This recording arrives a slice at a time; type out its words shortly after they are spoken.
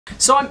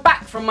So I'm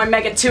back from my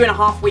mega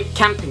 2.5-week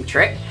camping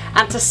trip,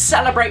 and to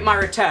celebrate my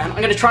return, I'm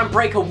going to try and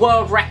break a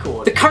world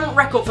record. The current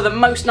record for the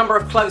most number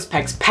of clothes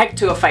pegs pegged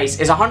to a face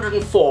is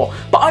 104,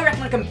 but I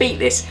reckon I can beat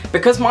this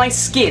because my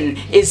skin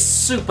is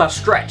super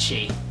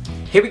stretchy.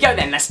 Here we go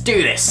then, let's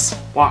do this.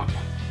 1,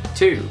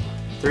 2,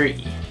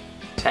 3,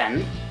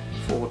 10,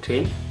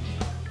 14,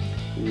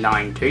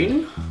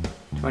 19,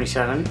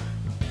 27,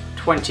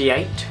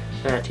 28,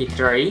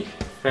 33,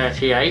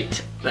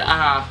 38,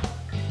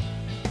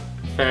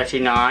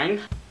 39,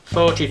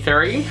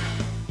 43,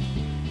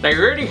 they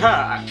really hurt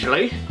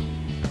actually,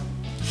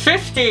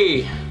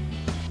 50,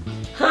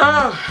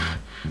 that's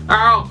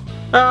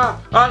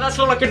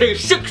all I can do,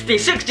 60,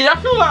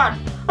 that's not bad,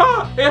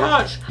 it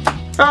hurts,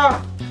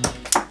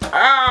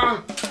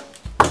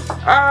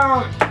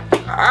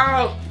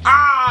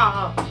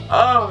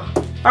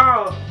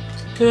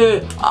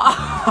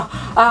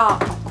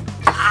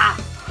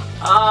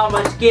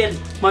 my skin,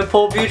 my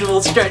poor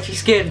beautiful stretchy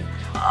skin.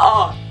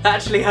 Oh, that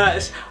actually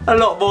hurts a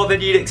lot more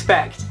than you'd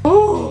expect.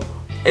 Ooh,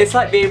 it's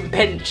like being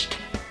pinched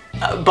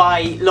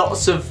by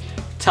lots of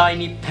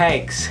tiny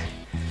pegs.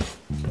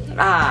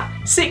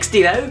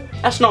 60 though,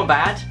 that's not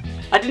bad.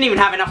 I didn't even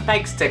have enough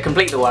pegs to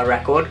complete the world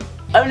record.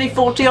 Only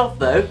 40 off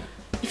though.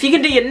 If you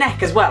can do your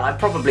neck as well, I'd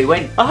probably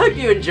win. I hope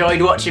you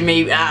enjoyed watching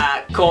me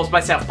cause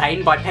myself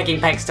pain by pegging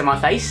pegs to my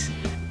face.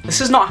 This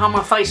is not how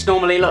my face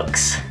normally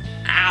looks.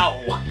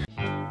 Ow!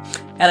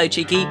 Hello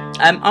cheeky,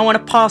 I want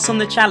to pass on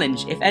the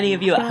challenge. If any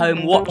of you at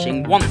home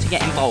watching want to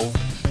get involved,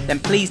 then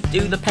please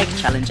do the peg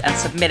challenge and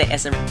submit it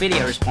as a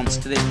video response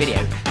to this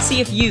video. See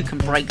if you can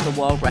break the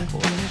world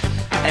record.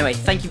 Anyway,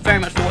 thank you very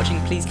much for watching.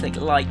 Please click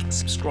like,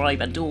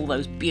 subscribe and do all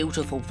those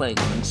beautiful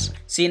things.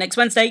 See you next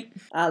Wednesday.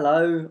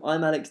 Hello,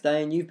 I'm Alex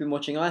Day and you've been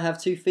watching I Have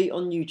 2 Feet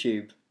on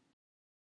YouTube.